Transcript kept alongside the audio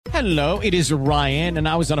Hello, it is Ryan, and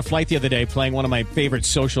I was on a flight the other day playing one of my favorite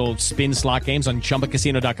social spin slot games on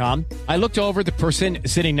ChumbaCasino.com. I looked over at the person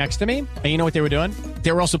sitting next to me, and you know what they were doing?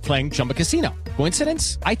 They were also playing Chumba Casino.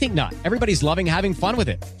 Coincidence? I think not. Everybody's loving having fun with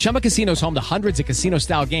it. Chumba Casino is home to hundreds of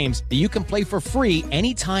casino-style games that you can play for free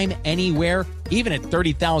anytime, anywhere, even at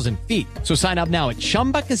 30,000 feet. So sign up now at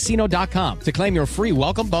ChumbaCasino.com to claim your free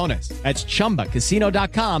welcome bonus. That's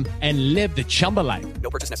ChumbaCasino.com and live the Chumba life. No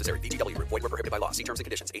purchase necessary. VGW. Void where prohibited by law. See terms and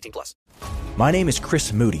conditions. 18+. My name is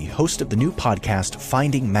Chris Moody, host of the new podcast,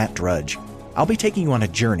 Finding Matt Drudge. I'll be taking you on a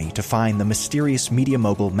journey to find the mysterious media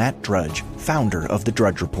mogul Matt Drudge, founder of The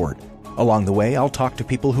Drudge Report. Along the way, I'll talk to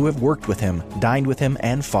people who have worked with him, dined with him,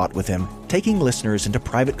 and fought with him, taking listeners into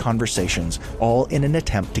private conversations, all in an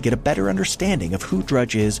attempt to get a better understanding of who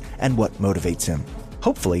Drudge is and what motivates him.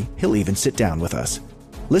 Hopefully, he'll even sit down with us.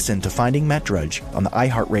 Listen to Finding Matt Drudge on the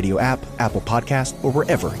iHeartRadio app, Apple Podcast, or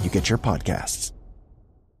wherever you get your podcasts.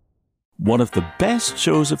 One of the best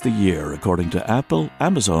shows of the year, according to Apple,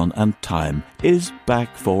 Amazon, and Time, is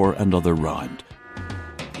back for another round.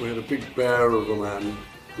 We had a big bear of a man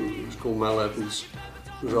who was called Mal Evans,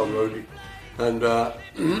 who was our roadie. And I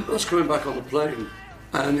was coming back on the plane,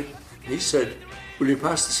 and he said, "Will you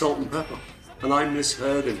pass the salt and pepper?" And I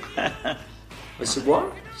misheard him. I said,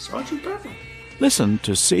 "What? Sergeant Pepper?" Listen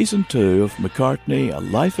to Season 2 of McCartney, A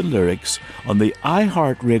Life in Lyrics on the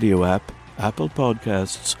iHeartRadio app, Apple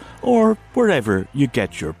Podcasts, or wherever you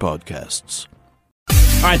get your podcasts.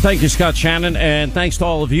 All right, thank you, Scott Shannon, and thanks to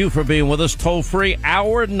all of you for being with us. Toll-free,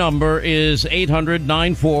 our number is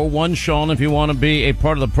 800-941-SEAN if you want to be a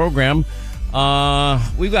part of the program.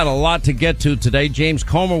 We've got a lot to get to today. James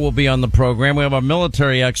Comer will be on the program. We have our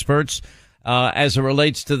military experts as it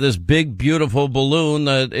relates to this big, beautiful balloon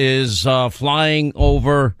that is flying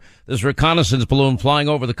over, this reconnaissance balloon flying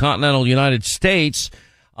over the continental United States.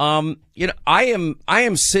 I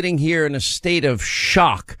am sitting here in a state of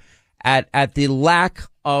shock at the lack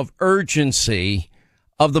of urgency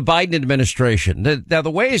of the Biden administration. Now,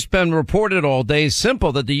 the way it's been reported all day is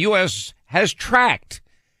simple, that the U.S. has tracked,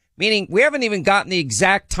 meaning we haven't even gotten the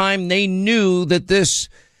exact time they knew that this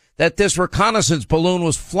reconnaissance balloon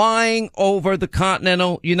was flying over the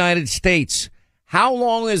continental United States. How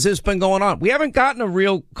long has this been going on? We haven't gotten a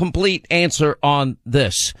real complete answer on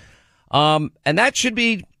this. And that should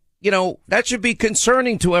be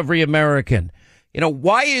concerning to every American.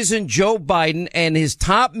 Why isn't Joe Biden and his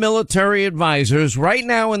top military advisors right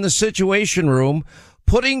now in the Situation Room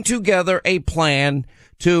putting together a plan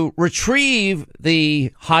to retrieve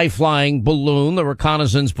the high-flying balloon, the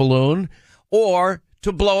reconnaissance balloon, or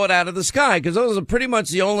to blow it out of the sky? Because those are pretty much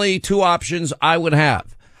the only two options I would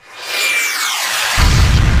have.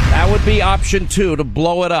 That would be option 2, to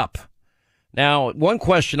blow it up. Now, one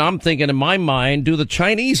question I'm thinking in my mind, do the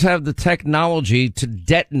Chinese have the technology to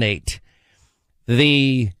detonate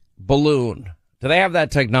the balloon? Do they have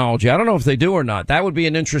that technology? I don't know if they do or not. That would be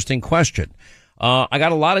an interesting question. I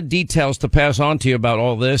got a lot of details to pass on to you about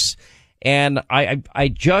all this, and I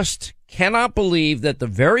just cannot believe that the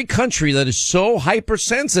very country that is so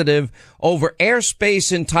hypersensitive over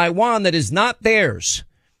airspace in Taiwan that is not theirs,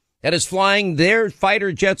 that is flying their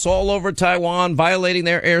fighter jets all over Taiwan, violating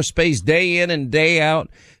their airspace day in and day out,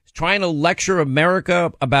 trying to lecture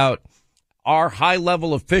America about our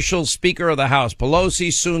high-level official, Speaker of the House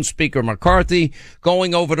Pelosi, soon Speaker McCarthy,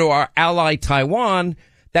 going over to our ally Taiwan,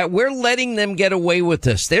 that we're letting them get away with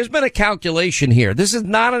this. There's been a calculation here. This is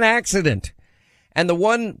not an accident. And the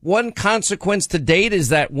one consequence to date is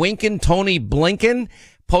that Winkin' Tony Blinken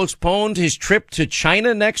postponed his trip to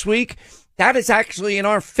China next week. That is actually in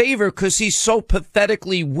our favor because he's so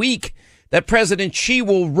pathetically weak that President Xi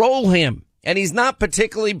will roll him. And he's not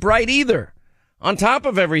particularly bright either, on top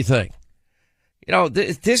of everything.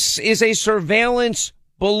 This is a surveillance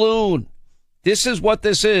balloon. This is what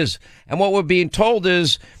this is. And what we're being told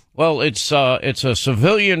is, well, it's a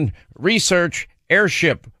civilian research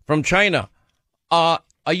airship from China. Are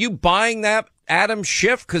you buying that, Adam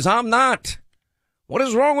Schiff? Because I'm not. What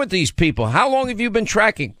is wrong with these people? How long have you been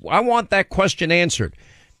tracking? I want that question answered.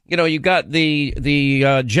 You got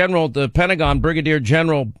the general, the Pentagon Brigadier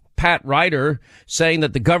General Pat Ryder saying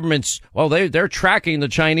that the government's, well, they're tracking the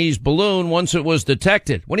Chinese balloon once it was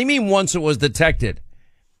detected. What do you mean once it was detected?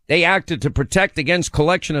 They acted to protect against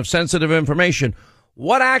collection of sensitive information.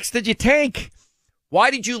 What acts did you take?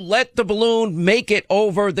 Why did you let the balloon make it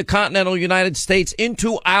over the continental United States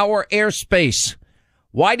into our airspace?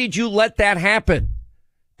 Why did you let that happen?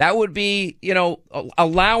 That would be,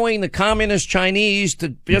 allowing the communist Chinese to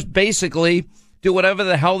just basically do whatever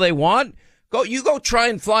the hell they want. You go try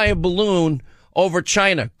and fly a balloon over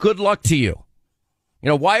China. Good luck to you.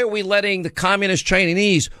 Why are we letting the communist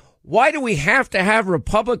Chinese Why do we have to have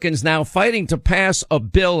Republicans now fighting to pass a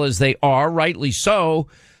bill, as they are, rightly so,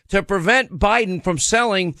 to prevent Biden from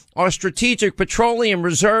selling our strategic petroleum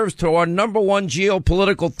reserves to our number one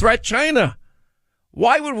geopolitical threat, China?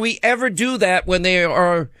 Why would we ever do that when they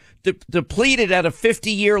are depleted at a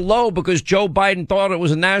 50-year low because Joe Biden thought it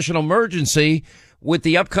was a national emergency with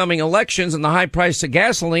the upcoming elections and the high price of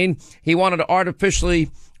gasoline? He wanted to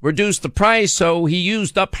artificially reduce the price, so he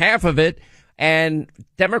used up half of it. And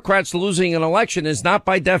Democrats losing an election is not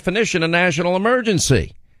by definition a national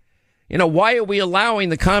emergency. You know, why are we allowing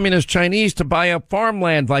the communist Chinese to buy up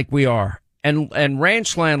farmland like we are and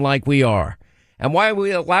ranch land like we are? And why are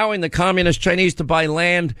we allowing the communist Chinese to buy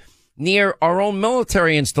land near our own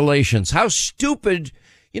military installations? How stupid,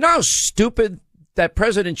 you know how stupid that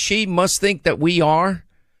President Xi must think that we are?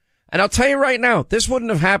 And I'll tell you right now, this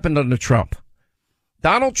wouldn't have happened under Trump.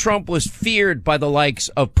 Donald Trump was feared by the likes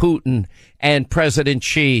of Putin and President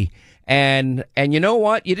Xi. And you know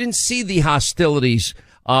what? You didn't see the hostilities,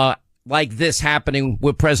 like this happening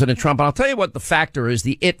with President Trump. And I'll tell you what the factor is,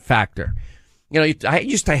 the it factor. You know, I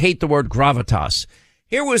used to hate the word gravitas.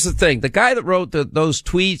 Here was the thing. The guy that wrote those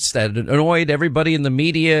tweets that annoyed everybody in the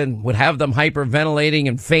media and would have them hyperventilating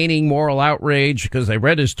and feigning moral outrage because they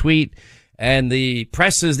read his tweet. And the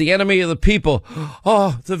press is the enemy of the people.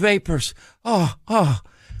 Oh, the vapors. Oh.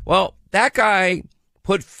 Well, that guy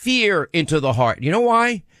put fear into the heart. You know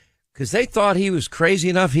why? Because they thought he was crazy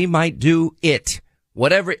enough he might do it,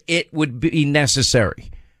 whatever it would be necessary.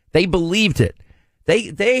 They believed it.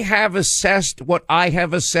 They have assessed what I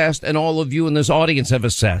have assessed and all of you in this audience have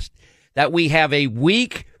assessed, that we have a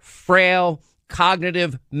weak, frail,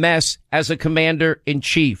 cognitive mess as a commander in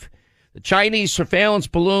chief. The Chinese surveillance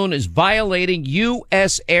balloon is violating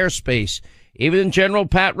U.S. airspace. Even General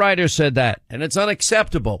Pat Ryder said that, and it's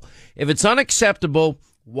unacceptable. If it's unacceptable,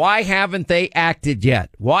 why haven't they acted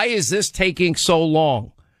yet? Why is this taking so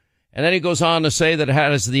long? And then he goes on to say that it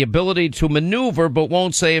has the ability to maneuver, but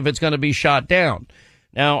won't say if it's going to be shot down.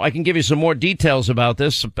 Now, I can give you some more details about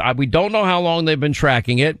this. We don't know how long they've been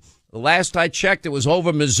tracking it. The last I checked, it was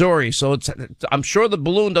over Missouri, so I'm sure the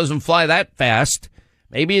balloon doesn't fly that fast.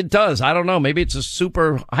 Maybe it does. I don't know. Maybe it's a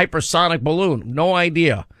super hypersonic balloon. No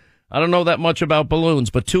idea. I don't know that much about balloons,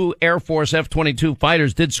 but 2 Air Force F-22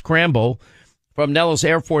 fighters did scramble from Nellis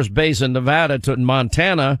Air Force Base in Nevada to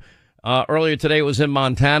Montana. Earlier today it was in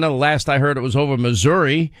Montana. The last I heard it was over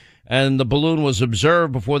Missouri, and the balloon was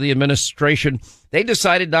observed before the administration. They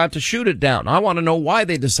decided not to shoot it down. I want to know why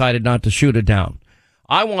they decided not to shoot it down.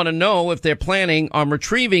 I want to know if they're planning on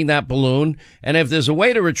retrieving that balloon, and if there's a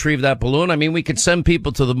way to retrieve that balloon. I mean, we could send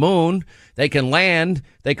people to the moon. They can land.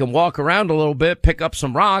 They can walk around a little bit, pick up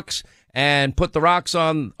some rocks, and put the rocks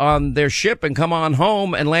on their ship and come on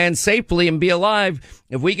home and land safely and be alive.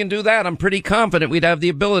 If we can do that, I'm pretty confident we'd have the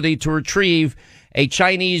ability to retrieve a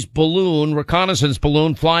Chinese balloon, reconnaissance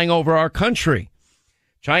balloon, flying over our country.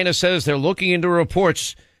 China says they're looking into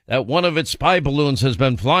reports that one of its spy balloons has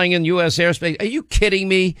been flying in U.S. airspace. Are you kidding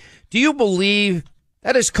me? Do you believe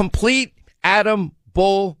that is complete Adam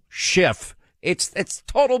bullshit? It's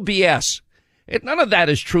total BS. None of that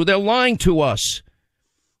is true. They're lying to us.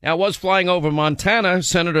 Now, it was flying over Montana.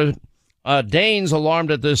 Senator Daines,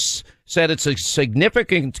 alarmed at this, said it's a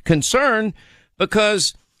significant concern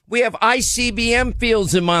because we have ICBM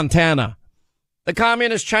fields in Montana. The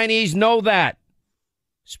communist Chinese know that.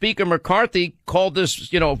 Speaker McCarthy called this,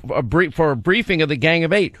 for a briefing of the Gang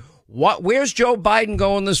of Eight. Where's Joe Biden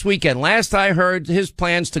going this weekend? Last I heard, his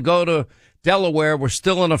plans to go to Delaware were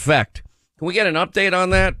still in effect. Can we get an update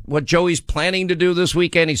on that? What Joey's planning to do this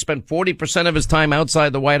weekend? He spent 40% of his time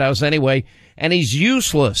outside the White House anyway, and he's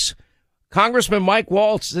useless. Congressman Mike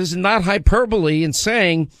Waltz is not hyperbole in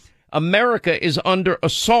saying America is under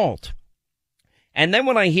assault. And then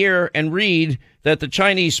when I hear and read that the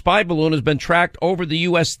Chinese spy balloon has been tracked over the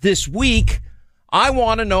U.S. this week, I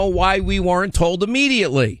want to know why we weren't told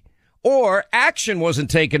immediately, or action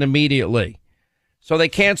wasn't taken immediately. So they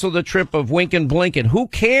canceled the trip of Wink and Blinken. Who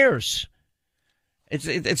cares?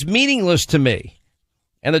 It's meaningless to me.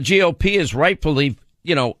 And the GOP is rightfully,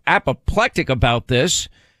 apoplectic about this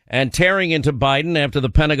and tearing into Biden after the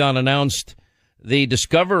Pentagon announced the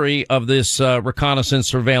discovery of this reconnaissance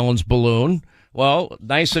surveillance balloon. Well,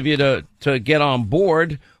 nice of you to get on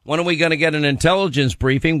board. When are we going to get an intelligence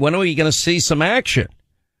briefing? When are we going to see some action?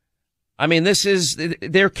 I mean,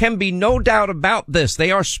 there can be no doubt about this.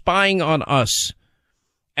 They are spying on us,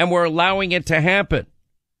 and we're allowing it to happen.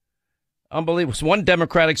 Unbelievable. One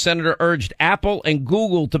Democratic senator urged Apple and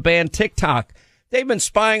Google to ban TikTok. They've been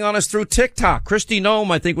spying on us through TikTok. Kristi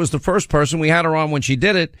Noem, I think, was the first person. We had her on when she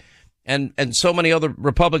did it. and so many other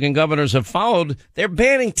Republican governors have followed, they're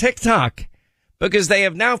banning TikTok because they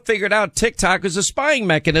have now figured out TikTok is a spying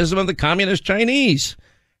mechanism of the communist Chinese.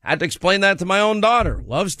 I had to explain that to my own daughter.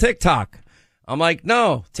 Loves TikTok. I'm like,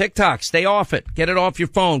 no, TikTok, stay off it. Get it off your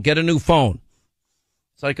phone. Get a new phone.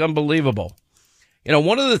 It's like unbelievable. You know,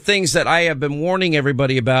 one of the things that I have been warning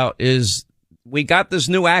everybody about is we got this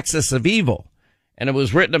new axis of evil, and it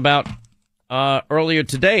was written about earlier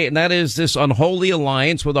today, and that is this unholy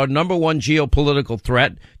alliance with our number one geopolitical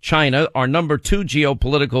threat, China, our number two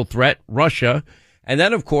geopolitical threat, Russia, and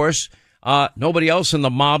then, of course, nobody else in the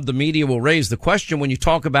mob, the media, will raise the question when you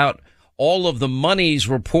talk about all of the money's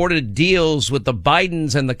reported deals with the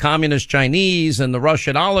Bidens and the communist Chinese and the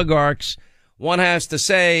Russian oligarchs. One has to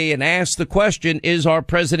say and ask the question, is our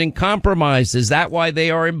president compromised? Is that why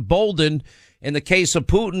they are emboldened in the case of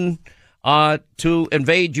Putin to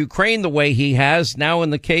invade Ukraine the way he has, now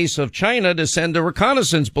in the case of China to send a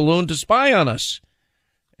reconnaissance balloon to spy on us?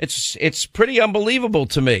 It's pretty unbelievable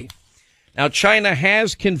to me. Now, China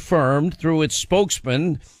has confirmed through its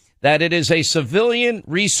spokesman that it is a civilian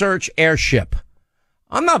research airship.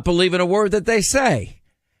 I'm not believing a word that they say.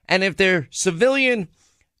 And if their civilian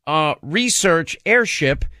research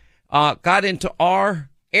airship got into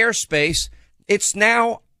our airspace, it's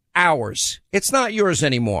now ours. It's not yours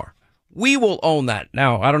anymore. We will own that.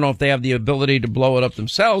 Now, I don't know if they have the ability to blow it up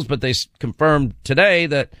themselves, but they confirmed today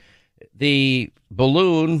that the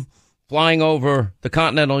balloon flying over the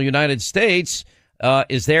continental United States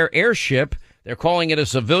is their airship. They're calling it a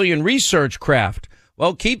civilian research craft.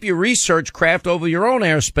 Well, keep your research craft over your own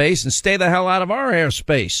airspace and stay the hell out of our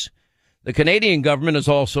airspace. The Canadian government is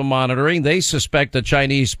also monitoring. They suspect a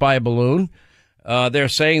Chinese spy balloon. They're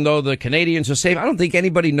saying, though, the Canadians are safe. I don't think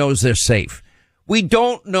anybody knows they're safe. We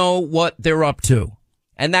don't know what they're up to.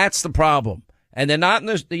 And that's the problem. And they're not in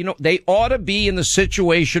this, they ought to be in the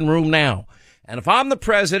Situation Room now. And if I'm the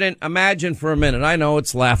president, imagine for a minute. I know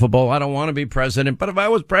it's laughable. I don't want to be president. But if I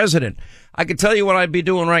was president, I could tell you what I'd be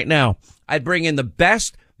doing right now. I'd bring in the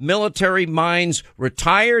best military minds,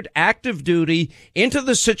 retired, active duty, into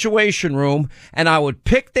the Situation Room, and I would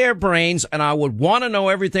pick their brains, and I would want to know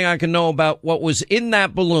everything I can know about what was in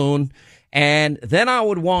that balloon, and then I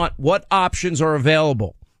would want what options are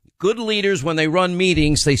available. Good leaders, when they run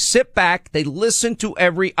meetings, they sit back, they listen to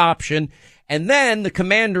every option, and then the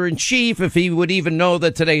commander-in-chief, if he would even know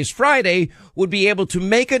that today's Friday, would be able to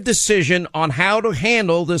make a decision on how to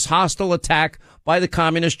handle this hostile attack by the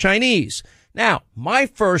communist Chinese. Now, my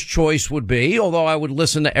first choice would be, although I would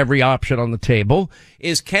listen to every option on the table,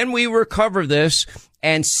 is can we recover this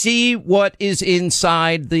and see what is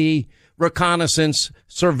inside the reconnaissance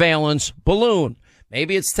surveillance balloon?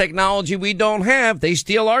 Maybe it's technology we don't have. They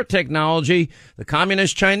steal our technology. The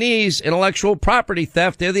communist Chinese, intellectual property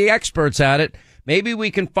theft, they're the experts at it. Maybe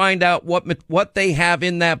we can find out what they have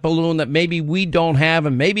in that balloon that maybe we don't have,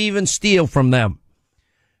 and maybe even steal from them.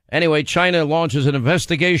 Anyway, China launches an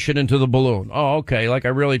investigation into the balloon. Oh, okay. Like I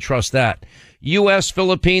really trust that. U.S.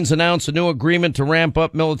 Philippines announced a new agreement to ramp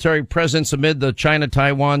up military presence amid the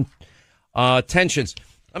China-Taiwan tensions.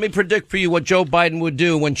 Let me predict for you what Joe Biden would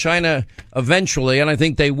do when China eventually, and I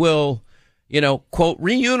think they will, quote,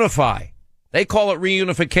 reunify. They call it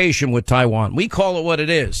reunification with Taiwan. We call it what it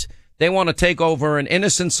is. They want to take over an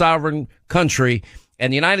innocent sovereign country,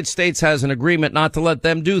 and the United States has an agreement not to let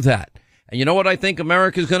them do that. And you know what I think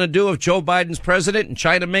America's going to do if Joe Biden's president and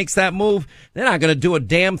China makes that move? They're not going to do a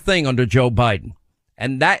damn thing under Joe Biden.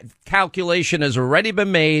 And that calculation has already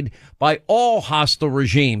been made by all hostile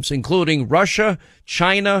regimes, including Russia,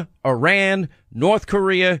 China, Iran, North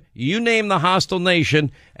Korea, you name the hostile nation,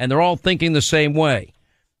 and they're all thinking the same way.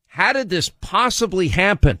 How did this possibly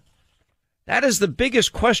happen? That is the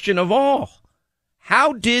biggest question of all.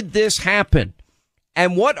 How did this happen?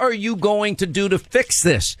 And what are you going to do to fix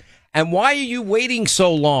this? And why are you waiting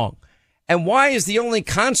so long? And why is the only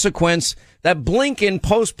consequence that Blinken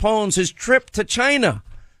postpones his trip to China?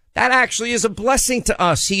 That actually is a blessing to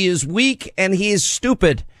us. He is weak and he is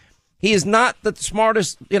stupid. He is not the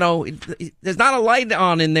smartest, there's not a light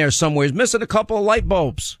on in there somewhere. He's missing a couple of light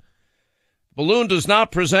bulbs. Balloon does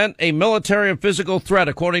not present a military or physical threat,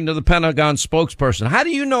 according to the Pentagon spokesperson. How do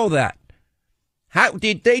you know that?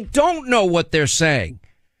 They don't know what they're saying.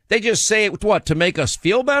 They just say it, what, to make us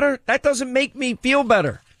feel better? That doesn't make me feel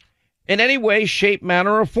better in any way, shape,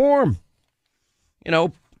 manner, or form.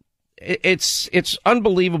 It's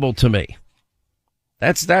unbelievable to me.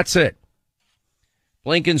 That's it.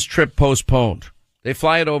 Blinken's trip postponed. They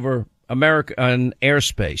fly it over American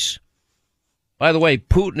airspace. By the way,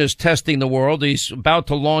 Putin is testing the world. He's about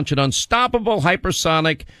to launch an unstoppable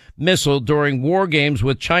hypersonic missile during war games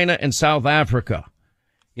with China and South Africa.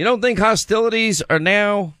 You don't think hostilities are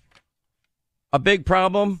now a big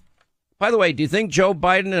problem? By the way, do you think Joe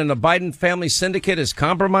Biden and the Biden family syndicate is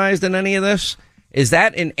compromised in any of this? Is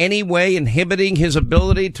that in any way inhibiting his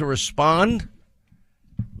ability to respond?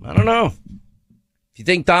 I don't know. If you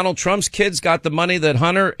think Donald Trump's kids got the money that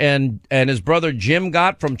Hunter and his brother Jim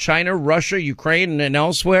got from China, Russia, Ukraine, and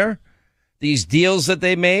elsewhere, these deals that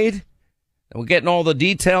they made, that we're getting all the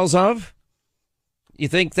details of, you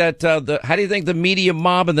think that, how do you think the media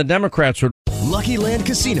mob and the Democrats would? Lucky Land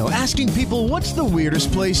Casino, asking people, what's the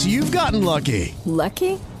weirdest place you've gotten lucky?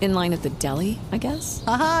 Lucky? In line at the deli, I guess?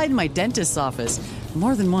 Aha, in my dentist's office.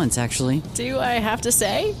 More than once, actually. Do I have to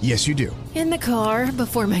say? Yes, you do. In the car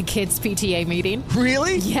before my kids' PTA meeting.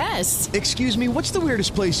 Really? Yes. Excuse me, what's the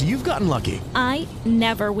weirdest place you've gotten lucky? I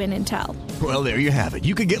never win and tell. Well, there you have it.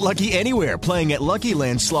 You can get lucky anywhere, playing at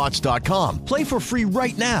LuckyLandSlots.com. Play for free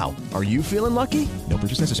right now. Are you feeling lucky? No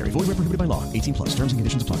purchase necessary. Void where prohibited by law. 18 plus. Terms and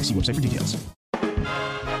conditions apply. See website for details.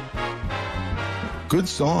 Good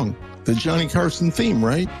song. The Johnny Carson theme,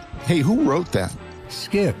 right? Hey, who wrote that?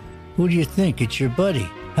 Skip. Who do you think? It's your buddy.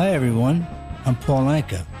 Hi, everyone. I'm Paul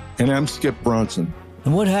Anka. And I'm Skip Bronson.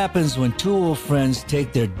 And what happens when two old friends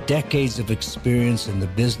take their decades of experience in the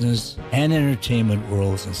business and entertainment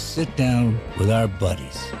worlds and sit down with our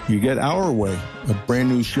buddies? You get Our Way, a brand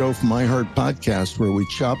new show from iHeart Podcast where we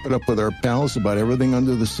chop it up with our pals about everything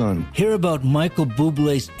under the sun. Hear about Michael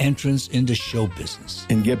Bublé's entrance into show business.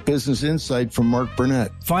 And get business insight from Mark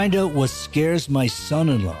Burnett. Find out what scares my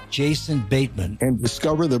son-in-law, Jason Bateman. And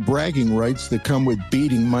discover the bragging rights that come with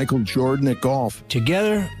beating Michael Jordan at golf.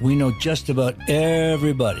 Together, we know just about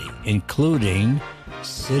everybody, including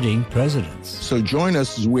sitting presidents. So join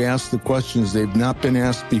us as we ask the questions they've not been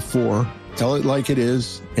asked before, tell it like it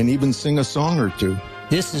is, and even sing a song or two.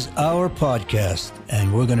 This is our podcast,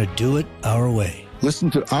 and we're going to do it our way. Listen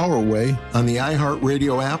to Our Way on the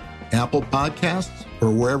iHeartRadio app, Apple Podcasts,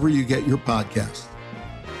 or wherever you get your podcasts.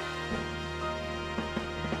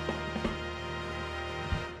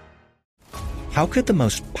 How could the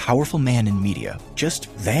most powerful man in media just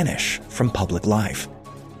vanish from public life?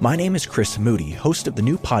 My name is Chris Moody, host of the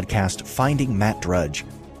new podcast, Finding Matt Drudge.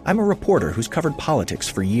 I'm a reporter who's covered politics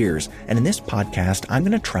for years, and in this podcast, I'm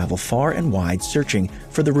going to travel far and wide searching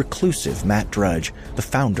for the reclusive Matt Drudge, the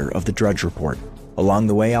founder of the Drudge Report. Along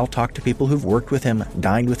the way, I'll talk to people who've worked with him,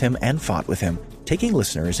 dined with him, and fought with him, taking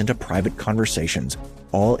listeners into private conversations,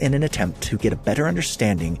 all in an attempt to get a better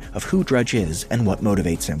understanding of who Drudge is and what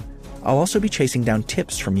motivates him. I'll also be chasing down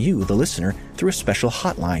tips from you, the listener, through a special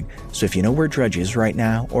hotline. So if you know where Drudge is right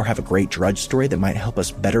now or have a great Drudge story that might help us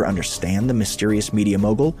better understand the mysterious media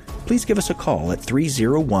mogul, please give us a call at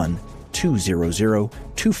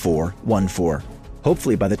 301-200-2414.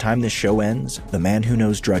 Hopefully by the time this show ends, the man who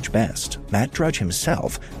knows Drudge best, Matt Drudge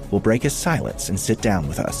himself, will break his silence and sit down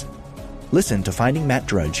with us. Listen to Finding Matt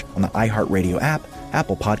Drudge on the iHeartRadio app,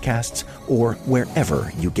 Apple Podcasts, or wherever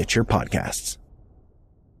you get your podcasts.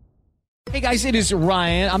 Hey guys, it is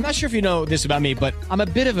Ryan. I'm not sure if you know this about me, but I'm a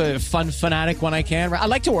bit of a fun fanatic when I can. I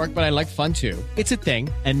like to work, but I like fun too. It's a thing.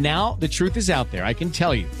 And now the truth is out there. I can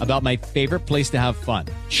tell you about my favorite place to have fun.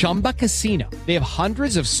 Chumba Casino. They have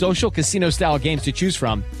hundreds of social casino style games to choose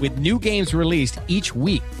from with new games released each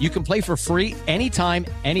week. You can play for free anytime,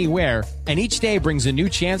 anywhere. And each day brings a new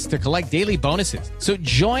chance to collect daily bonuses. So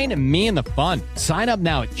join me in the fun. Sign up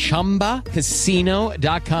now at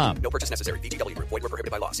ChumbaCasino.com. No purchase necessary. VGW. Void where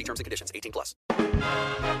prohibited by law. See terms and conditions. 18 plus.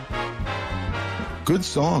 Good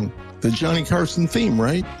song. The Johnny Carson theme,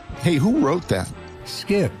 right? Hey, who wrote that?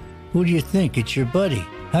 Skip. Who do you think? It's your buddy.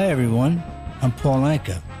 Hi, everyone. I'm Paul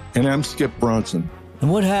Anka. And I'm Skip Bronson.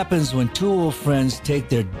 And what happens when two old friends take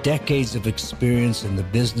their decades of experience in the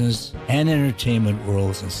business and entertainment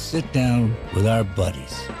worlds and sit down with our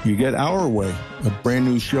buddies? You get Our Way, a brand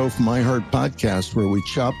new show from iHeart Podcast where we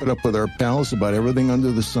chop it up with our pals about everything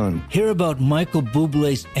under the sun. Hear about Michael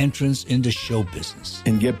Bublé's entrance into show business.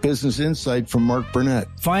 And get business insight from Mark Burnett.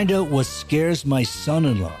 Find out what scares my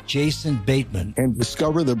son-in-law, Jason Bateman. And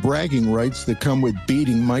discover the bragging rights that come with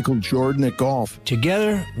beating Michael Jordan at golf.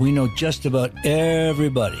 Together, we know just about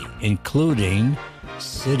everybody, including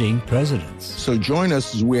sitting presidents. So join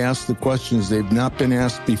us as we ask the questions they've not been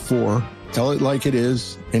asked before, tell it like it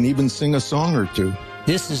is, and even sing a song or two.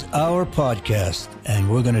 This is our podcast, and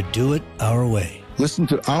we're going to do it our way. Listen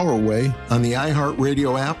to Our Way on the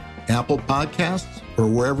iHeartRadio app, Apple Podcasts, or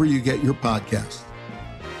wherever you get your podcasts.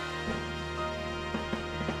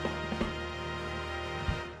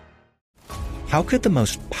 How could the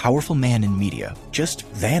most powerful man in media just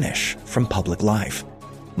vanish from public life?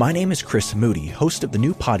 My name is Chris Moody, host of the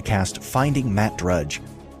new podcast, Finding Matt Drudge.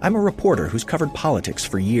 I'm a reporter who's covered politics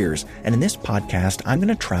for years, and in this podcast, I'm going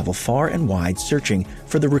to travel far and wide searching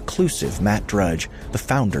for the reclusive Matt Drudge, the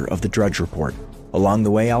founder of the Drudge Report. Along the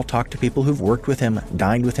way, I'll talk to people who've worked with him,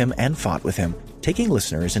 dined with him, and fought with him, taking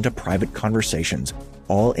listeners into private conversations,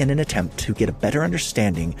 all in an attempt to get a better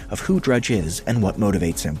understanding of who Drudge is and what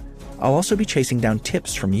motivates him. I'll also be chasing down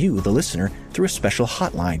tips from you, the listener, through a special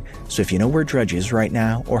hotline. So if you know where Drudge is right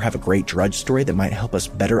now or have a great Drudge story that might help us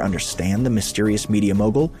better understand the mysterious media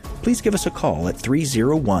mogul, please give us a call at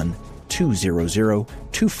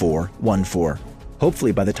 301-200-2414.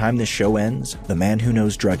 Hopefully by the time this show ends, the man who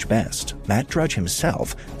knows Drudge best, Matt Drudge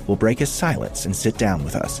himself, will break his silence and sit down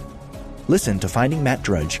with us. Listen to Finding Matt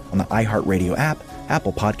Drudge on the iHeartRadio app,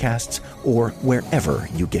 Apple Podcasts, or wherever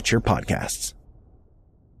you get your podcasts.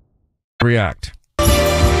 React. All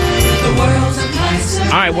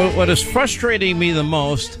right, what is frustrating me the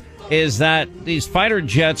most is that these fighter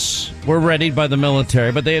jets were readied by the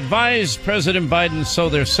military, but they advised President Biden, so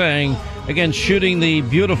they're saying, against shooting the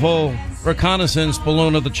beautiful reconnaissance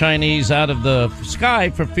balloon of the Chinese out of the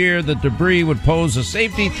sky for fear that debris would pose a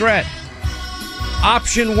safety threat.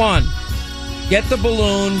 Option 1, get the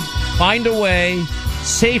balloon, find a way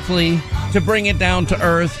safely to bring it down to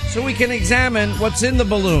Earth so we can examine what's in the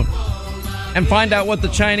balloon and find out what the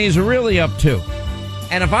Chinese are really up to.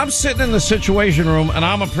 And if I'm sitting in the Situation Room and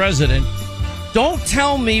I'm a president, don't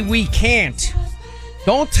tell me we can't.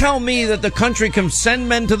 Don't tell me that the country can send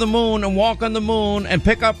men to the moon and walk on the moon and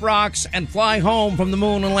pick up rocks and fly home from the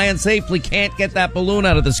moon and land safely, can't get that balloon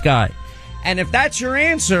out of the sky. And if that's your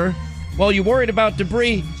answer, well, you're worried about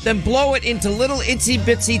debris, then blow it into little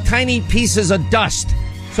itsy-bitsy tiny pieces of dust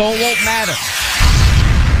so it won't matter.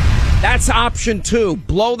 That's option 2.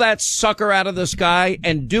 Blow that sucker out of the sky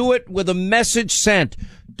and do it with a message sent.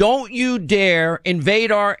 Don't you dare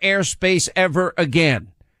invade our airspace ever again.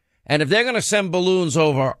 And if they're going to send balloons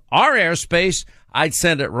over our airspace, I'd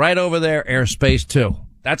send it right over their airspace too.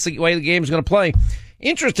 That's the way the game's going to play.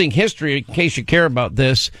 Interesting history, in case you care about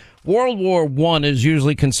this. World War I is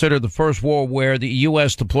usually considered the first war where the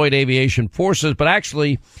U.S. deployed aviation forces, but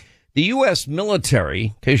actually the U.S. military,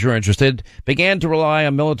 in case you're interested, began to rely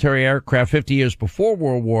on military aircraft 50 years before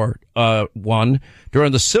World War I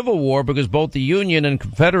during the Civil War because both the Union and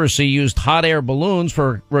Confederacy used hot air balloons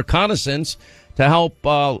for reconnaissance to help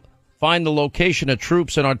find the location of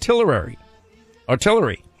troops and artillery.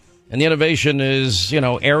 And the innovation is,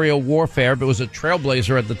 aerial warfare, but it was a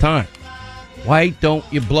trailblazer at the time. Why don't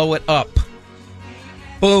you blow it up?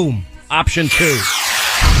 Boom. Option 2.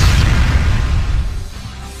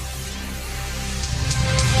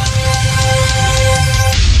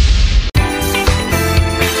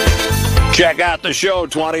 Check out the show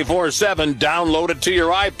 24/7. Download it to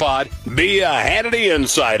your iPod. Be a Hannity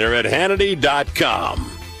Insider at Hannity.com.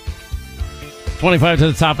 25 to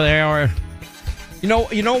the top of the hour.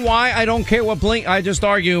 You know why I don't care what Blink... I just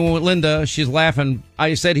argued with Linda. She's laughing.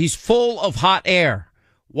 I said he's full of hot air.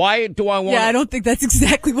 Why do I want... Yeah, I don't think that's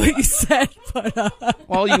exactly what you said, but...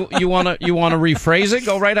 Well, you want to rephrase it?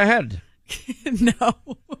 Go right ahead. No.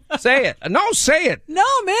 Say it. No, say it. No,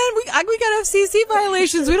 man. We got FCC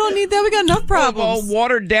violations. We don't need that. We got enough problems. Well,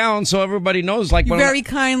 watered down so everybody knows. Like you very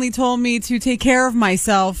kindly told me to take care of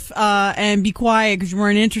myself and be quiet because you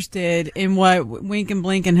weren't interested in what Wink and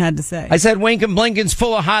Blinken had to say. I said Wink and Blinken's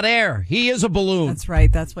full of hot air. He is a balloon. That's right.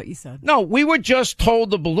 That's what you said. No, we were just told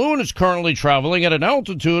the balloon is currently traveling at an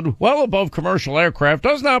altitude well above commercial aircraft,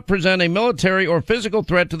 does not present a military or physical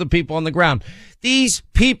threat to the people on the ground. These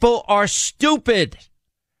people are stupid.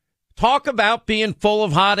 Talk about being full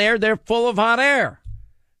of hot air. They're full of hot air.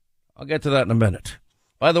 I'll get to that in a minute.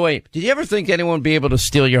 By the way, did you ever think anyone would be able to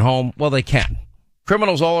steal your home? Well, they can.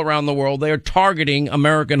 Criminals all around the world, they are targeting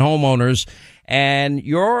American homeowners, and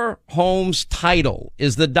your home's title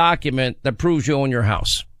is the document that proves you own your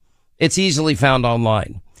house. It's easily found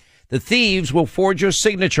online. The thieves will forge your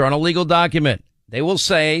signature on a legal document. They will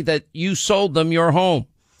say that you sold them your home.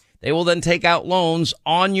 They will then take out loans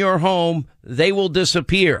on your home. They will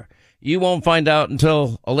disappear. You won't find out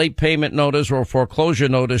until a late payment notice or a foreclosure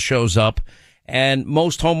notice shows up. And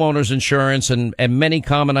most homeowners insurance and many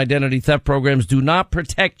common identity theft programs do not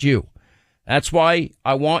protect you. That's why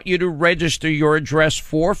I want you to register your address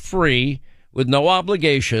for free with no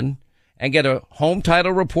obligation and get a home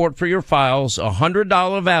title report for your files,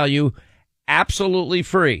 $100 value, absolutely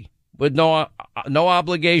free with no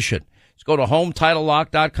obligation. Go to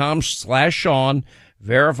HometitleLock.com/Sean.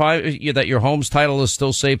 Verify that your home's title is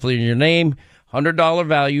still safely in your name. $100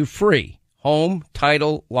 value free.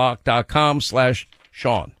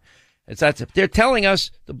 HometitleLock.com/Sean. They're telling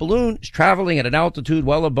us the balloon is traveling at an altitude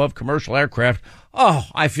well above commercial aircraft. Oh,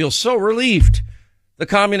 I feel so relieved the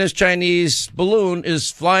communist Chinese balloon is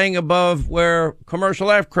flying above where commercial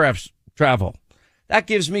aircrafts travel. That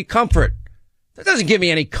gives me comfort. That doesn't give me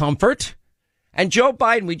any comfort. And Joe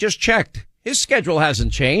Biden, we just checked. His schedule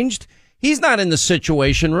hasn't changed. He's not in the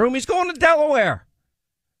Situation Room. He's going to Delaware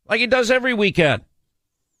like he does every weekend.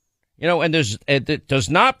 You know, and it does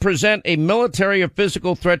not present a military or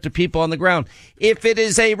physical threat to people on the ground. If it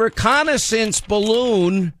is a reconnaissance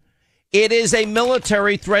balloon, it is a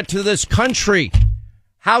military threat to this country.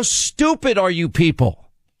 How stupid are you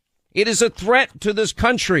people? It is a threat to this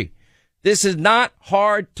country. This is not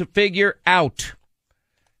hard to figure out.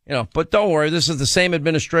 You know, but don't worry, this is the same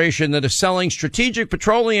administration that is selling strategic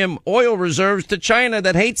petroleum oil reserves to China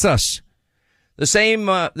that hates us. The same,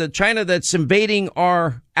 the China that's invading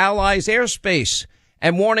our allies' airspace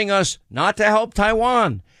and warning us not to help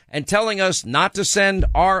Taiwan and telling us not to send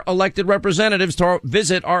our elected representatives to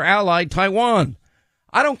visit our ally, Taiwan.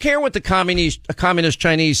 I don't care what the communist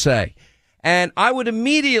Chinese say. And I would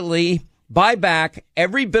immediately buy back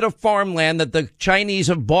every bit of farmland that the Chinese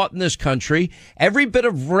have bought in this country, every bit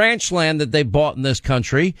of ranch land that they bought in this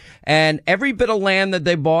country, and every bit of land that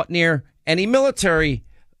they bought near any military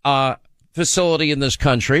facility in this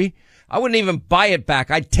country. I wouldn't even buy it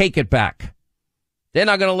back. I'd take it back. They're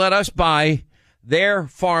not going to let us buy their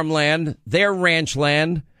farmland, their ranch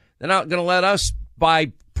land. They're not going to let us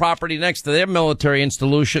buy property next to their military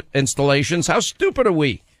installations. How stupid are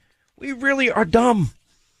we? We really are dumb.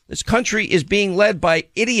 This country is being led by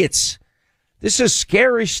idiots. This is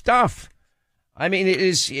scary stuff. I mean, it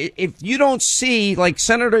is, if you don't see, like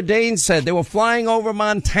Senator Dane said, they were flying over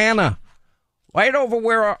Montana, right over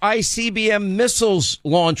where our ICBM missiles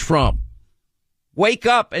launch from. Wake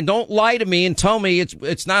up and don't lie to me and tell me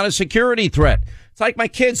it's not a security threat. It's like my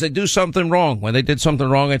kids, they do something wrong. When they did something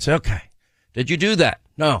wrong, I'd say, okay, did you do that?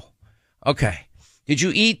 No. Okay. Did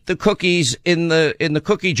you eat the cookies in the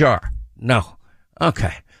cookie jar? No.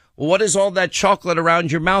 Okay. Well, what is all that chocolate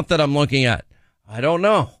around your mouth that I'm looking at? I don't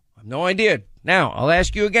know. I have no idea. Now, I'll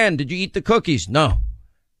ask you again. Did you eat the cookies? No.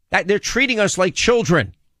 They're treating us like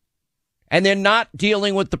children. And they're not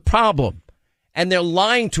dealing with the problem. And they're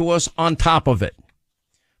lying to us on top of it.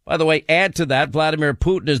 By the way, add to that, Vladimir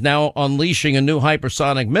Putin is now unleashing a new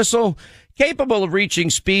hypersonic missile capable of reaching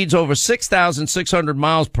speeds over 6,600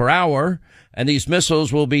 miles per hour. And these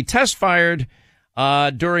missiles will be test fired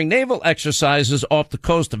during naval exercises off the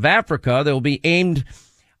coast of Africa. They will be aimed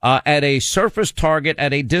at a surface target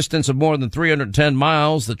at a distance of more than 310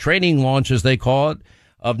 miles. The training launch, as they call it,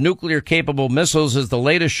 of nuclear-capable missiles is the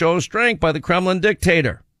latest show of strength by the Kremlin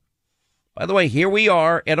dictator. By the way, here we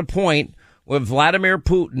are at a point where Vladimir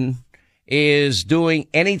Putin is doing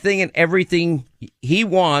anything and everything he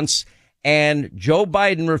wants, and Joe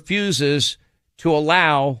Biden refuses to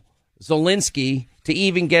allow Zelensky to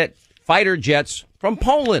even get fighter jets from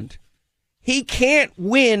Poland. He can't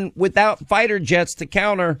win without fighter jets to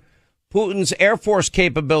counter Putin's Air Force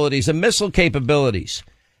capabilities and missile capabilities.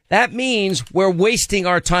 That means we're wasting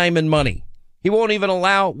our time and money. He won't even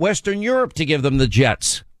allow Western Europe to give them the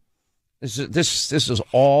jets. This is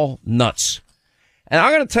all nuts. And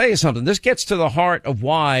I'm going to tell you something. This gets to the heart of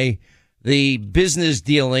why the business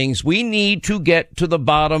dealings, we need to get to the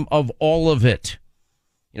bottom of all of it.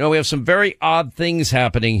 You know, we have some very odd things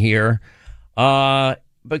happening here,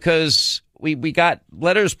 because we got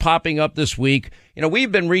letters popping up this week. You know,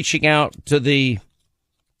 we've been reaching out to the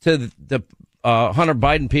Hunter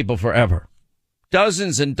Biden people forever.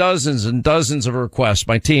 Dozens and dozens and dozens of requests.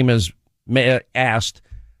 My team has asked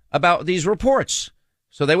about these reports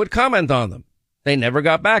so they would comment on them. They never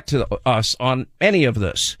got back to us on any of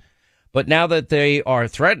this. But now that they are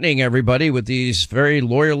threatening everybody with these very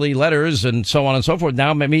lawyerly letters and so on and so forth,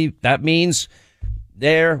 now maybe that means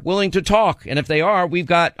they're willing to talk. And if they are, I've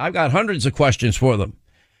got hundreds of questions for them.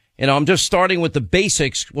 You know, I'm just starting with the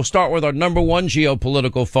basics. We'll start with our number one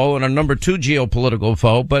geopolitical foe and our number two geopolitical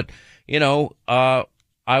foe. But, you know, I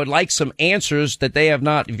would like some answers that they have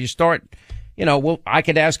not. If you start, you know, well, I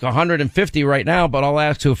could ask 150 right now, but I'll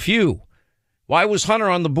ask a few. Why was Hunter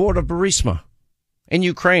on the board of Burisma in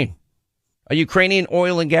Ukraine? A Ukrainian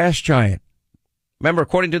oil and gas giant. Remember,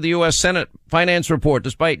 according to the U.S. Senate Finance Report,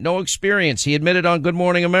 despite no experience, he admitted on Good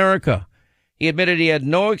Morning America, he admitted he had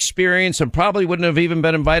no experience and probably wouldn't have even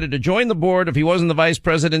been invited to join the board if he wasn't the vice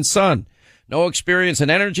president's son. No experience in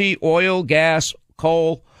energy, oil, gas,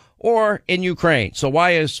 coal, or in Ukraine. So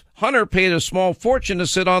why is Hunter paid a small fortune to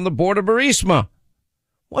sit on the board of Burisma?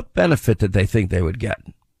 What benefit did they think they would get?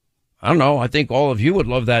 I don't know. I think all of you would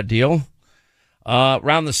love that deal.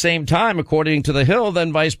 Around the same time, according to The Hill,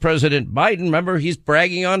 then Vice President Biden, remember, he's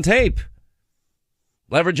bragging on tape,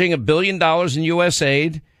 leveraging $1 billion in U.S.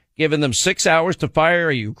 aid given them 6 hours to fire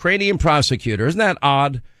a Ukrainian prosecutor. Isn't that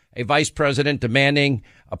odd? A vice president demanding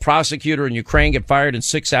a prosecutor in Ukraine get fired in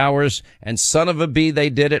 6 hours, and son of a bee, they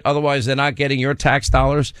did it. Otherwise, they're not getting your tax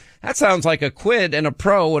dollars. That sounds like a quid and a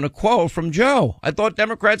pro and a quo from Joe. I thought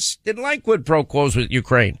Democrats didn't like quid pro quos with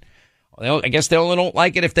Ukraine. I guess they only don't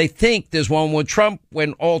like it if they think there's one with Trump,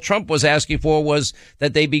 when all Trump was asking for was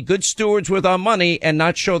that they be good stewards with our money and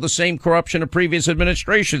not show the same corruption of previous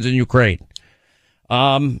administrations in Ukraine.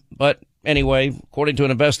 But anyway, according to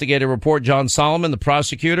an investigative report, John Solomon, the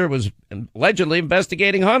prosecutor, was allegedly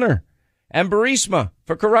investigating Hunter and Burisma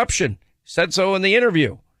for corruption. Said so in the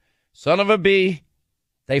interview. Son of a bee,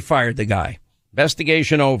 they fired the guy.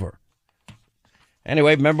 Investigation over.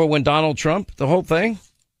 Anyway, remember when Donald Trump, the whole thing?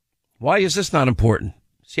 Why is this not important?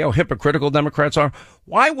 See how hypocritical Democrats are?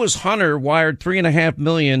 Why was Hunter wired $3.5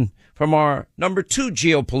 million from our number 2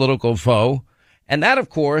 geopolitical foe? And that, of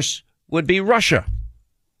course, would be Russia.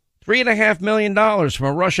 $3.5 million from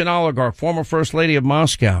a Russian oligarch, former First Lady of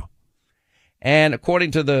Moscow. And according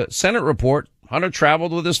to the Senate report, Hunter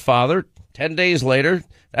traveled with his father. 10 days later,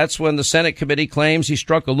 that's when the Senate committee claims he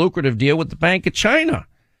struck a lucrative deal with the Bank of China.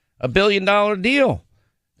 $1 billion deal,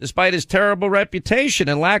 despite his terrible reputation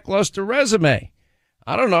and lackluster resume.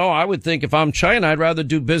 I don't know. I would think if I'm China, I'd rather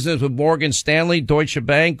do business with Morgan Stanley, Deutsche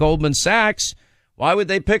Bank, Goldman Sachs. Why would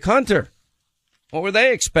they pick Hunter? What were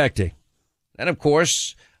they expecting? And, of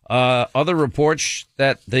course, other reports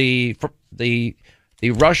that the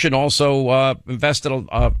Russian also invested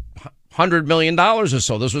 $100 million or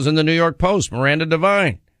so. This was in the New York Post. Miranda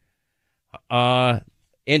Devine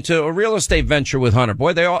into a real estate venture with Hunter.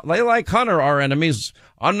 Boy, they like Hunter, our enemies.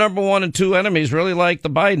 Our number 1 and 2 enemies really like the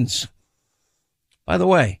Bidens. By the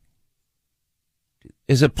way,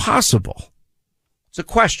 is it possible? It's a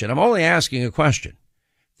question. I'm only asking a question.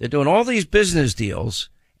 They're doing all these business deals,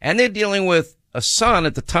 and they're dealing with a son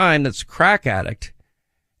at the time that's a crack addict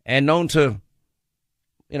and known to,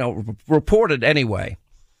 reported anyway,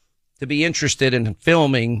 to be interested in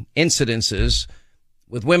filming incidences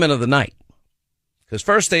with women of the night. Because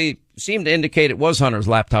first they seemed to indicate it was Hunter's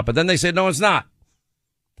laptop, but then they said, no, it's not.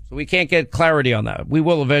 So we can't get clarity on that. We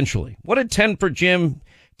will eventually. What did 10 for Jim,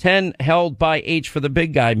 10 held by H for the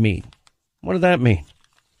big guy mean? What did that mean?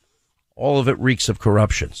 All of it reeks of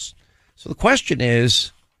corruptions. So the question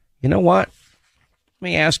is, you know what? Let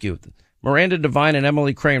me ask you. Miranda Devine and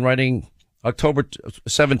Emily Crane writing October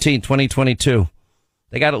 17, 2022.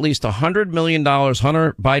 They got at least $100 million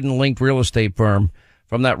Hunter Biden-linked real estate firm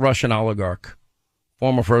from that Russian oligarch,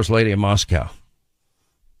 former First Lady of Moscow.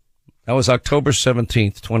 That was October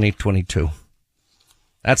 17th, 2022.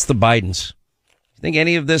 That's the Bidens. You think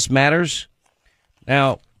any of this matters?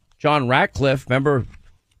 Now, John Ratcliffe, remember,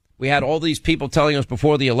 we had all these people telling us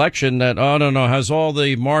before the election that, has all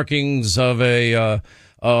the markings of a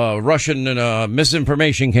Russian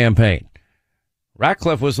misinformation campaign.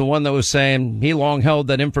 Ratcliffe was the one that was saying he long held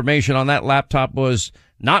that information on that laptop was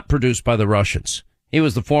not produced by the Russians. He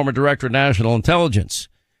was the former director of national intelligence.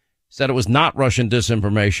 Said it was not Russian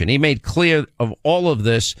disinformation. He made clear of all of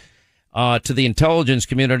this to the intelligence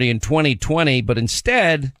community in 2020, but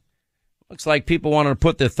instead, looks like people wanted to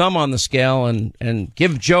put their thumb on the scale and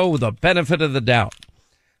give Joe the benefit of the doubt.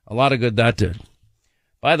 A lot of good that did.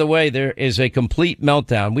 By the way, there is a complete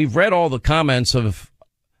meltdown. We've read all the comments of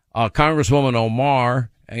Congresswoman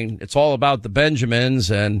Omar, and it's all about the Benjamins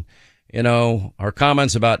and, her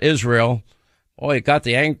comments about Israel. Boy, it got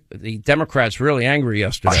the Democrats really angry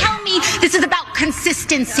yesterday. Tell me this is about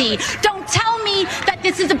consistency. Don't tell me that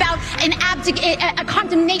this is about a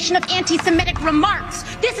condemnation of anti-Semitic remarks.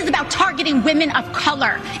 This is about targeting women of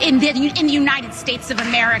color in the United States of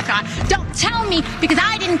America. Don't tell me, because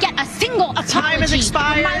I didn't get a single apology. Time has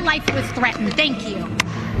expired. When my life was threatened. Thank you.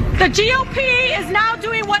 The GOP is now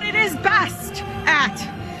doing what it is best at.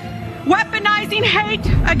 Weaponizing hate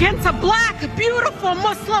against a black, beautiful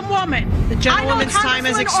Muslim woman. The gentlewoman's time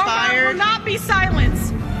has expired. Omar will not be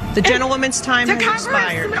silenced. The gentlewoman's time has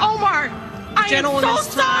expired. Omar, I am so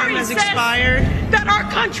sorry, sis, that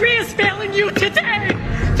our country is failing you today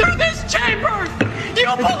through this chamber.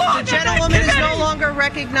 You belong. The gentlewoman is no longer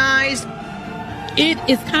recognized. It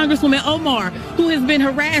is Congresswoman Omar, who has been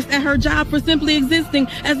harassed at her job for simply existing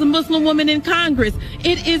as a Muslim woman in Congress.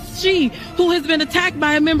 It is she who has been attacked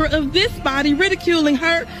by a member of this body, ridiculing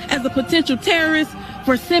her as a potential terrorist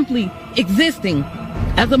for simply existing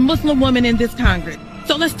as a Muslim woman in this Congress.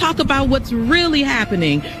 So let's talk about what's really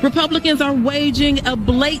happening. Republicans are waging a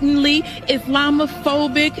blatantly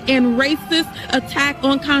Islamophobic and racist attack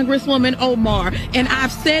on Congresswoman Omar. And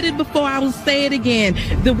I've said it before, I will say it again.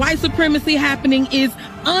 The white supremacy happening is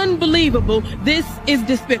unbelievable. This is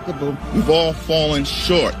despicable. We've all fallen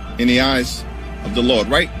short in the eyes of the Lord.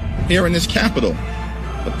 Right here in this Capitol,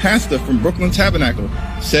 the pastor from Brooklyn Tabernacle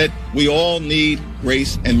said we all need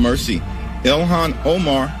grace and mercy. Ilhan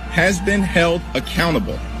Omar has been held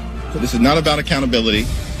accountable. So this is not about accountability.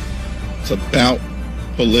 It's about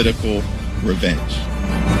political revenge. All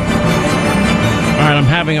right, I'm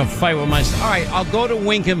having a fight with myself. All right, I'll go to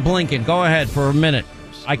Winkin' Blinken. Go ahead for a minute.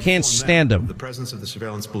 I can't stand him. The presence of the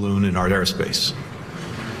surveillance balloon in our airspace.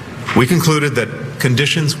 We concluded that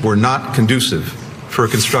conditions were not conducive for a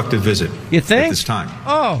constructive visit. You think? At this time.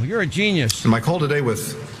 Oh, you're a genius. In my call today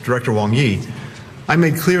with Director Wang Yi, I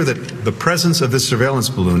made clear that the presence of this surveillance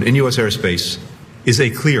balloon in U.S. airspace is a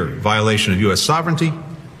clear violation of U.S. sovereignty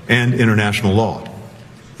and international law,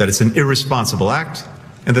 that it's an irresponsible act,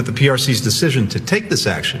 and that the PRC's decision to take this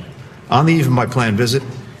action on the eve of my planned visit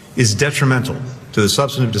is detrimental to the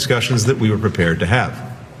substantive discussions that we were prepared to have.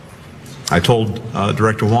 I told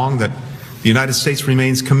Director Wang that the United States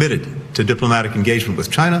remains committed to diplomatic engagement with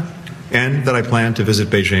China and that I plan to visit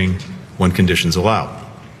Beijing when conditions allow.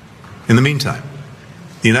 In the meantime,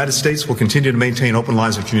 the United States will continue to maintain open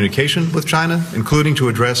lines of communication with China, including to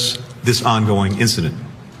address this ongoing incident.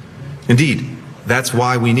 Indeed, that's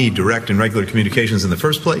why we need direct and regular communications in the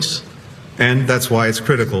first place, and that's why it's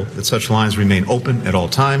critical that such lines remain open at all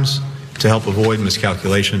times to help avoid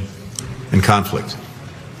miscalculation and conflict.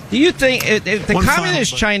 Do you think if the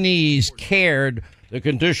communist Chinese cared the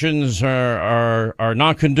conditions are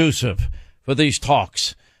not conducive for these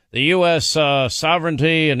talks? The U.S.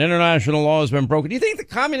 sovereignty and international law has been broken. Do you think the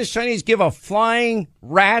communist Chinese give a flying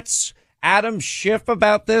rat's Adam Schiff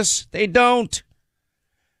about this? They don't.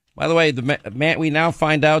 By the way, we now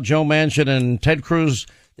find out Joe Manchin and Ted Cruz,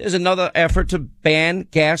 there's another effort to ban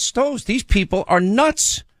gas stoves. These people are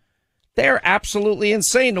nuts. They're absolutely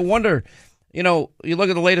insane. No wonder, you look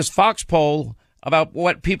at the latest Fox poll about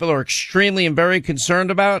what people are extremely and very concerned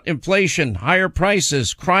about. Inflation, higher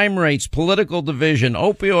prices, crime rates, political division,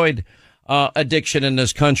 opioid addiction in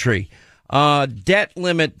this country, debt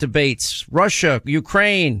limit debates, Russia,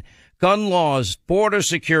 Ukraine, gun laws, border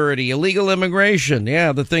security, illegal immigration.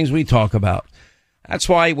 Yeah, the things we talk about. That's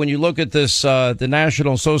why when you look at this, the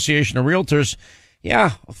National Association of Realtors,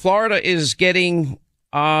 yeah, Florida is getting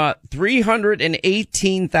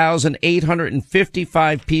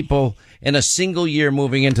 318,855 people in a single year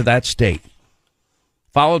moving into that state.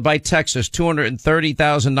 Followed by Texas,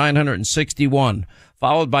 230,961.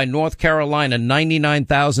 Followed by North Carolina,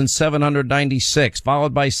 99,796.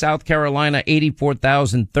 Followed by South Carolina,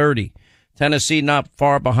 84,030. Tennessee not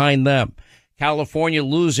far behind them. California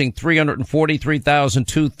losing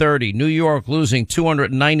 343,230. New York losing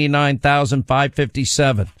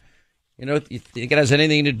 299,557. You think it has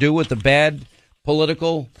anything to do with the bad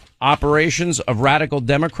political operations of radical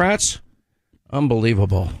Democrats?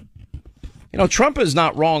 Unbelievable. Trump is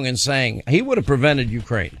not wrong in saying he would have prevented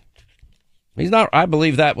Ukraine. He's not. I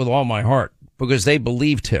believe that with all my heart because they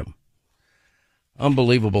believed him.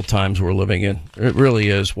 Unbelievable times we're living in. It really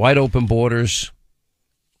is. Wide open borders.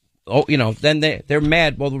 Oh, then they're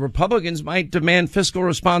mad. Well, the Republicans might demand fiscal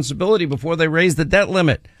responsibility before they raise the debt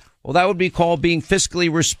limit. Well, that would be called being fiscally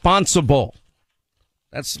responsible.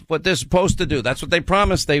 That's what they're supposed to do. That's what they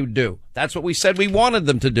promised they would do. That's what we said we wanted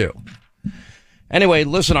them to do. Anyway,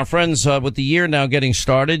 listen, our friends, with the year now getting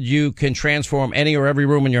started, you can transform any or every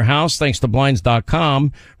room in your house thanks to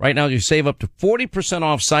Blinds.com. Right now, you save up to 40%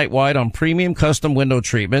 off site-wide on premium custom window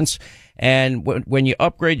treatments. And when you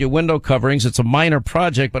upgrade your window coverings, it's a minor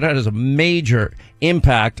project, but it has a major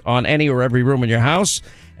impact on any or every room in your house.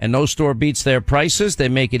 And no store beats their prices. They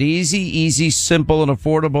make it easy, simple, and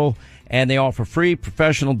affordable. And they offer free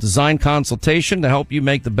professional design consultation to help you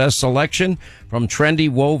make the best selection from trendy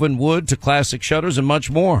woven wood to classic shutters and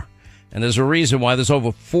much more. And there's a reason why there's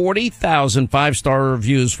over 40,000 five-star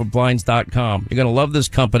reviews for Blinds.com. You're going to love this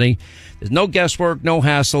company. There's no guesswork, no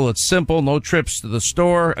hassle. It's simple. No trips to the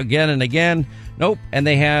store again and again. Nope. And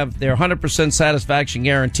they have their 100% satisfaction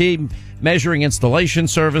guarantee, measuring installation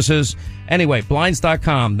services. Anyway,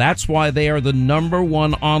 Blinds.com. That's why they are the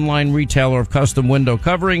 #1 online retailer of custom window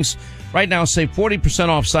coverings. Right now, save 40%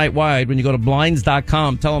 off site-wide when you go to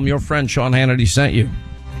Blinds.com. Tell them your friend Sean Hannity sent you.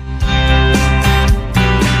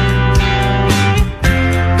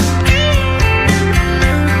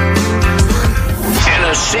 In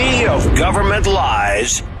a sea of government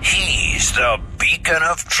lies, he's the beacon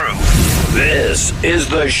of truth. This is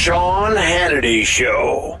the Sean Hannity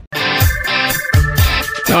Show.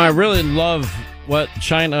 Now, I really love what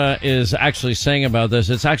China is actually saying about this.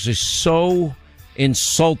 It's actually so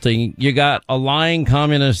insulting. You got a lying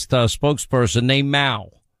communist spokesperson named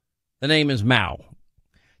Mao. The name is Mao,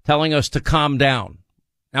 telling us to calm down.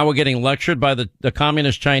 Now we're getting lectured by the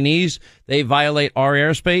communist Chinese. They violate our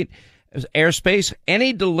airspace.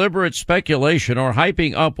 Any deliberate speculation or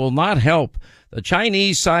hyping up will not help. The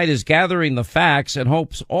Chinese side is gathering the facts and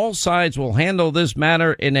hopes all sides will handle this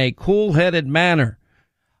matter in a cool-headed manner.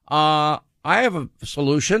 I have a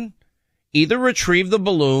solution. Either retrieve the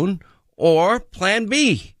balloon or plan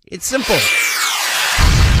B. It's simple.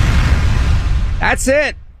 That's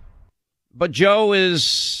it. But Joe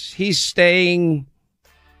he's staying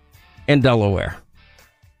in Delaware.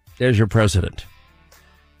 There's your president.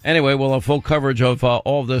 Anyway, we'll have full coverage of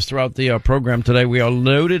all of this throughout the program today. We are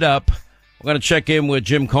loaded up. We're going to check in with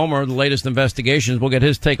Jim Comer, the latest investigations. We'll get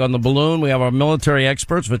his take on the balloon. We have our military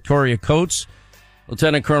experts, Victoria Coates,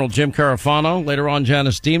 Lieutenant Colonel Jim Carafano. Later on,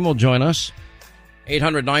 Janice Dean will join us.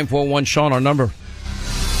 800-941-SEAN, our number.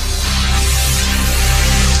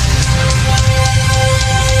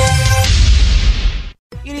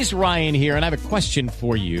 It is Ryan here, and I have a question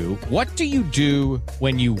for you. What do you do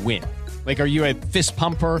when you win? Like, are you a fist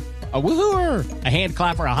pumper, a woohooer, a hand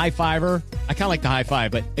clapper, a high fiver? I kind of like the high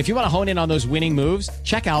five, but if you want to hone in on those winning moves,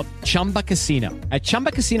 check out Chumba Casino. At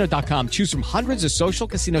ChumbaCasino.com, choose from hundreds of social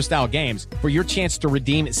casino-style games for your chance to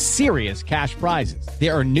redeem serious cash prizes.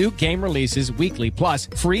 There are new game releases weekly, plus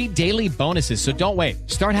free daily bonuses, so don't wait.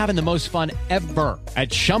 Start having the most fun ever at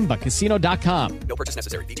ChumbaCasino.com. No purchase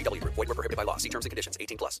necessary. VGW. Void where prohibited by law. See terms and conditions.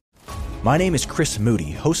 18+. My name is Chris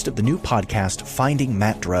Moody, host of the new podcast Finding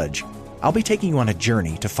Matt Drudge. I'll be taking you on a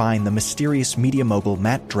journey to find the mysterious media mogul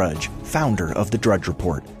Matt Drudge, founder of The Drudge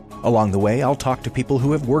Report. Along the way, I'll talk to people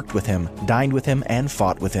who have worked with him, dined with him, and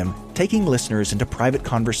fought with him, taking listeners into private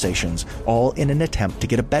conversations, all in an attempt to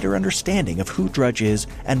get a better understanding of who Drudge is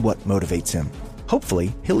and what motivates him.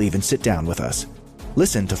 Hopefully, he'll even sit down with us.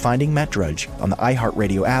 Listen to Finding Matt Drudge on the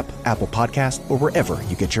iHeartRadio app, Apple Podcast, or wherever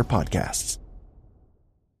you get your podcasts.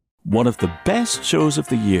 One of the best shows of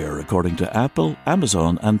the year, according to Apple,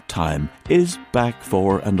 Amazon, and Time, is back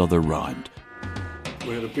for another round.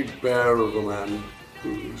 We had a big bear of a man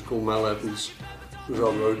who was called Mal Evans, who was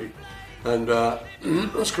our roadie. And I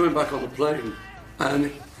was coming back on the plane,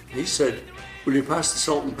 and he said, "Will you pass the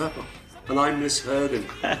salt and pepper?" And I misheard him.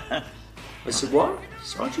 I said, "What?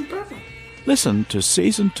 Sergeant Pepper?" Listen to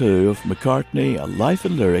Season 2 of McCartney, A Life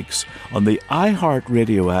in Lyrics on the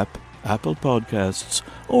iHeartRadio app, Apple Podcasts,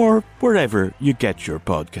 or wherever you get your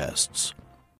podcasts.